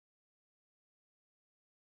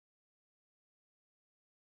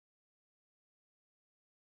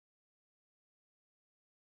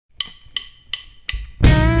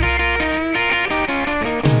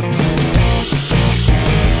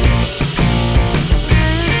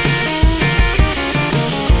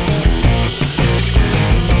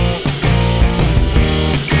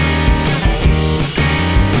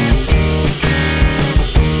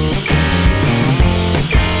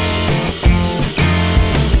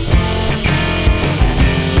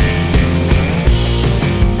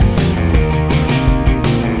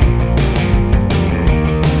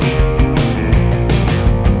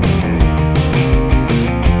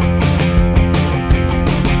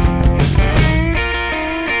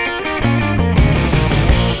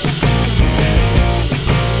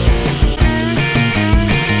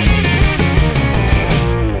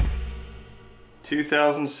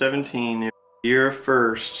2017, year of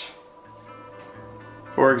firsts.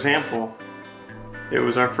 For example, it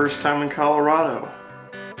was our first time in Colorado.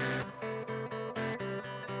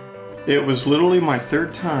 It was literally my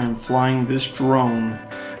third time flying this drone.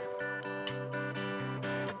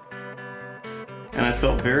 And I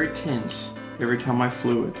felt very tense every time I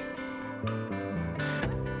flew it.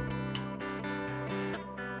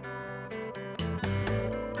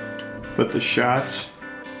 But the shots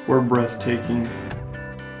were breathtaking.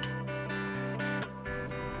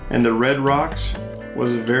 And the red rocks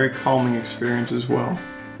was a very calming experience as well.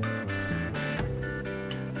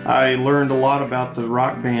 I learned a lot about the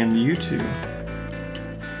rock band U2,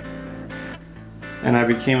 and I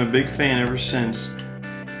became a big fan ever since.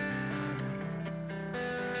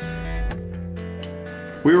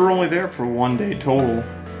 We were only there for one day total.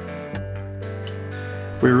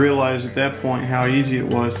 We realized at that point how easy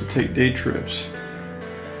it was to take day trips.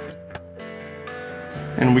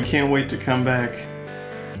 And we can't wait to come back.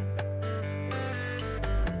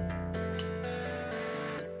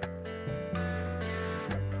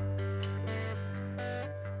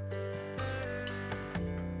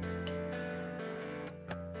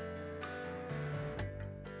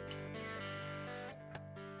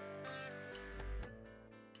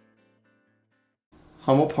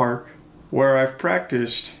 Hummel Park, where I've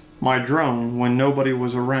practiced my drone when nobody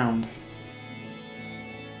was around.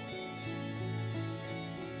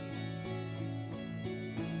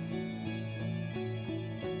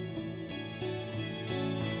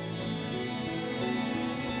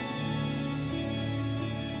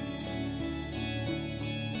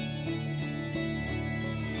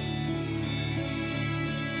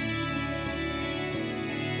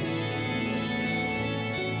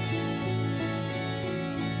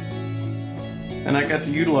 And I got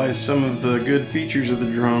to utilize some of the good features of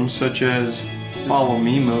the drone, such as follow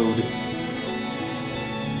me mode.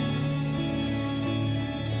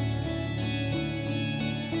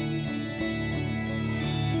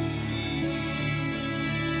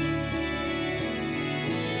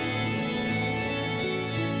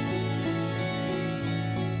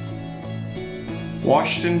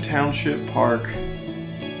 Washington Township Park.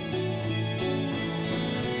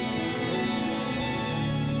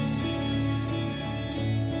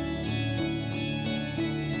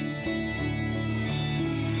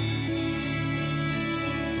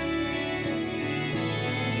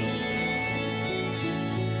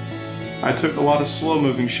 I took a lot of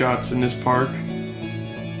slow-moving shots in this park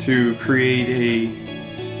to create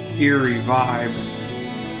a eerie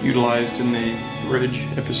vibe utilized in the Bridge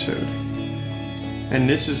episode. And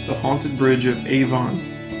this is the Haunted Bridge of Avon.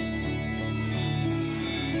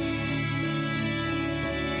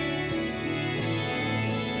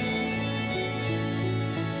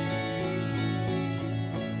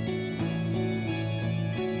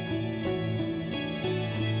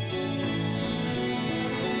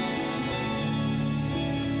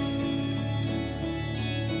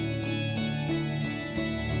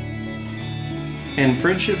 In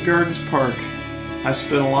Friendship Gardens Park, I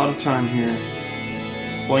spent a lot of time here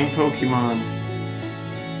playing Pokemon.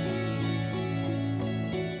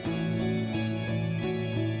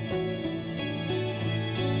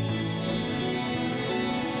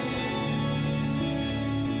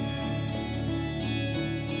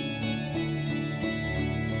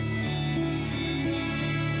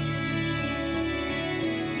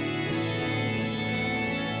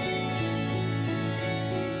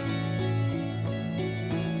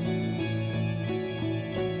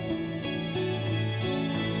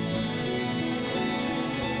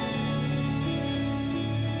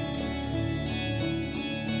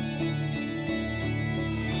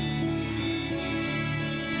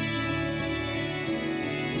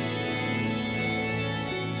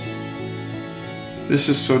 This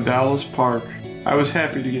is Sodalis Park. I was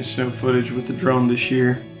happy to get snow footage with the drone this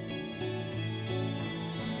year.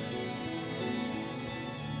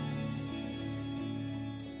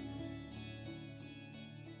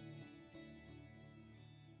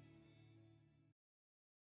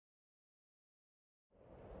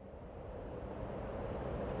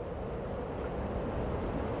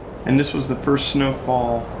 And this was the first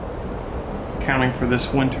snowfall counting for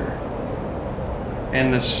this winter.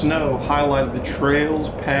 And the snow highlighted the trails,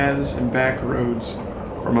 paths, and back roads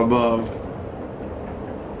from above.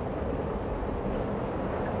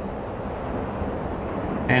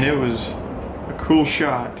 And it was a cool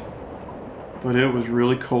shot, but it was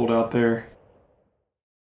really cold out there.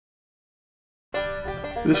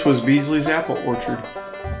 This was Beasley's apple orchard.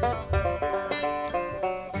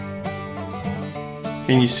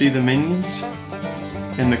 Can you see the minions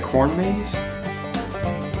and the corn maze?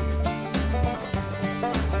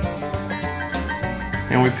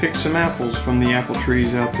 And we picked some apples from the apple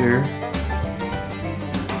trees out there.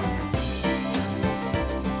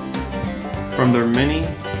 From their many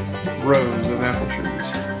rows of apple trees.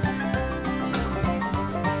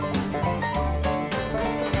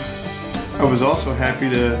 I was also happy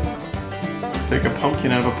to pick a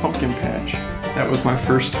pumpkin out of a pumpkin patch. That was my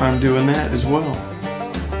first time doing that as well.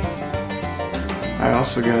 I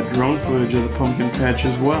also got drone footage of the pumpkin patch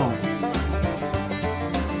as well.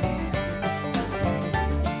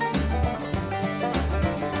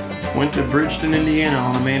 Went to Bridgeton, Indiana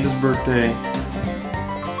on Amanda's birthday.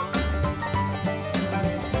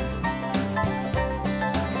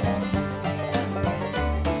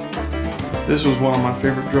 This was one of my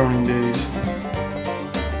favorite droning days.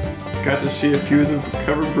 Got to see a few of the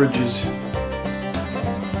covered bridges.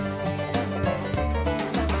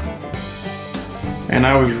 And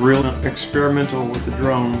I was real experimental with the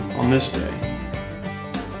drone on this day.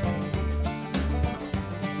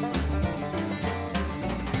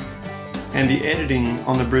 And the editing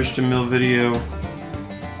on the Bridgeton Mill video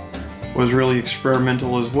was really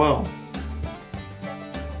experimental as well.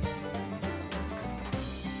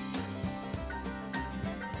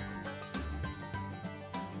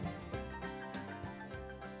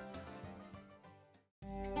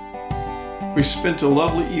 We spent a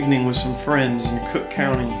lovely evening with some friends in Cook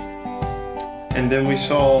County, and then we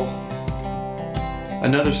saw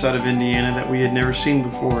another side of Indiana that we had never seen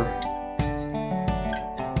before.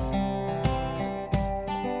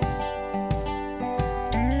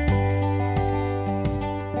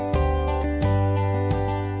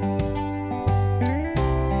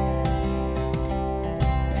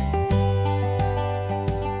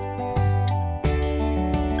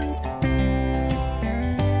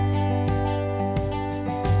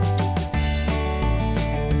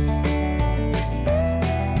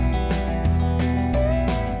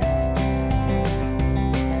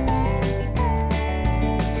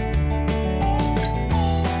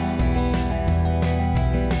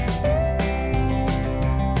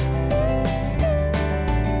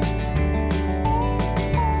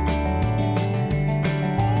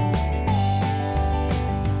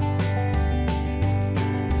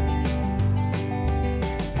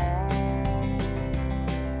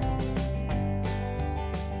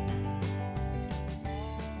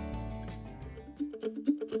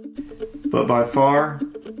 But by far,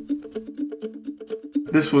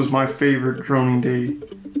 this was my favorite droning day.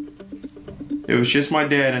 It was just my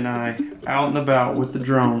dad and I out and about with the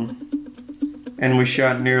drone, and we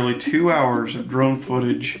shot nearly 2 hours of drone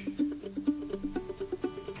footage.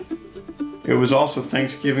 It was also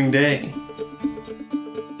Thanksgiving Day.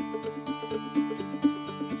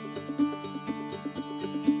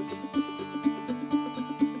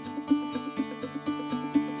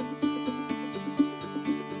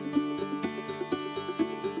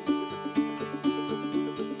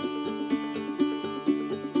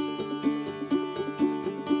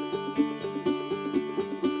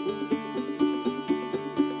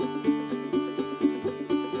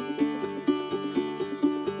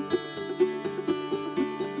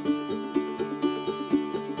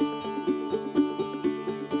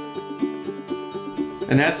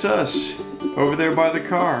 And that's us, over there by the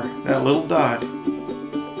car, that little dot.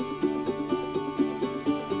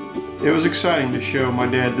 It was exciting to show my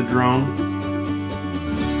dad the drone.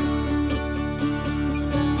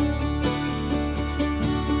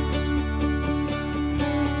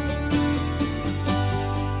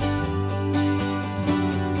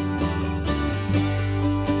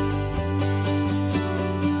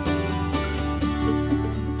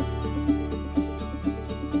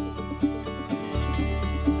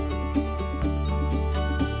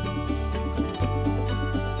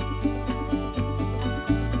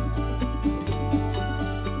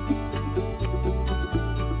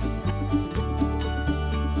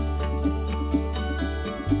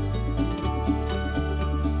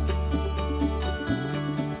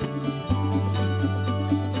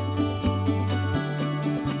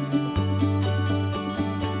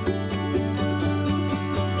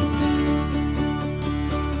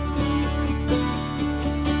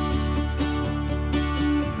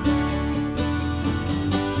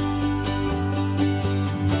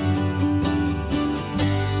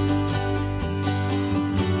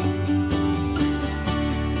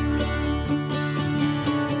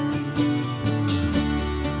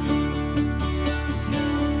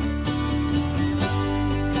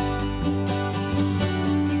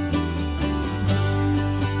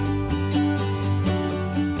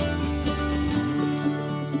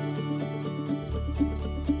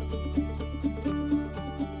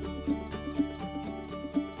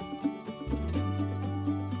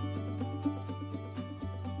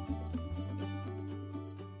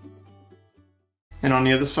 And on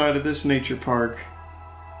the other side of this nature park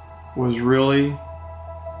was really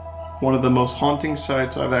one of the most haunting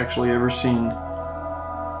sights I've actually ever seen.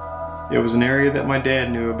 It was an area that my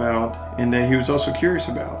dad knew about and that he was also curious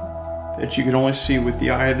about, that you could only see with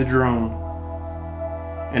the eye of the drone.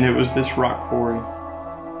 And it was this rock quarry.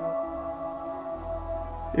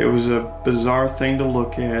 It was a bizarre thing to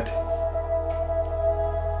look at,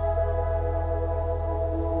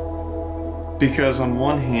 because on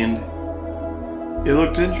one hand it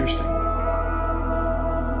looked interesting,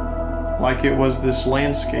 like it was this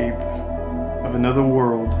landscape of another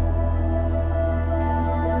world,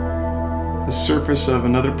 the surface of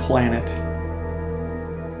another planet,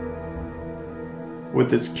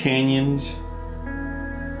 with its canyons,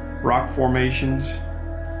 rock formations,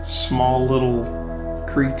 small little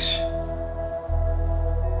creeks.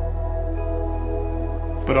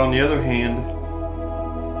 But on the other hand,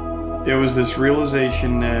 there was this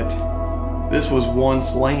realization that this was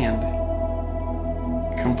once land,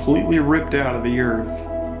 completely ripped out of the earth,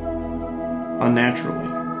 unnaturally.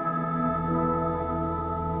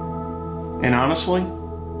 And honestly,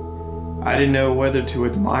 I didn't know whether to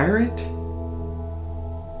admire it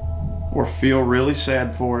or feel really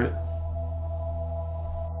sad for it.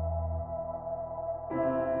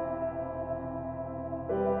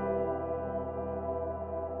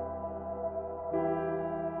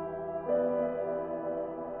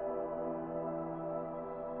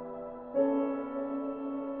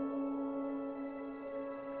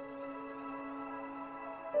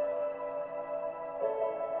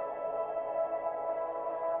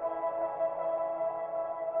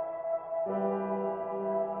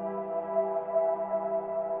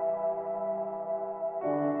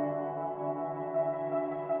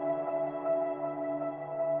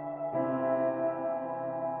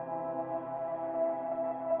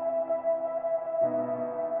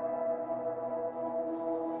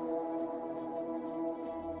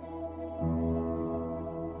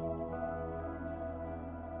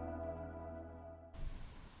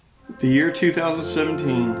 The year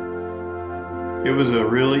 2017, it was a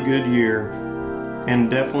really good year, and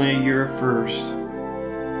definitely a year of firsts.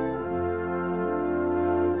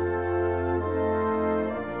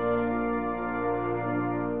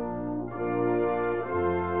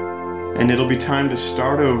 And it'll be time to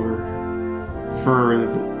start over for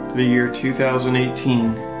the year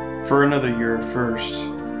 2018 for another year of firsts.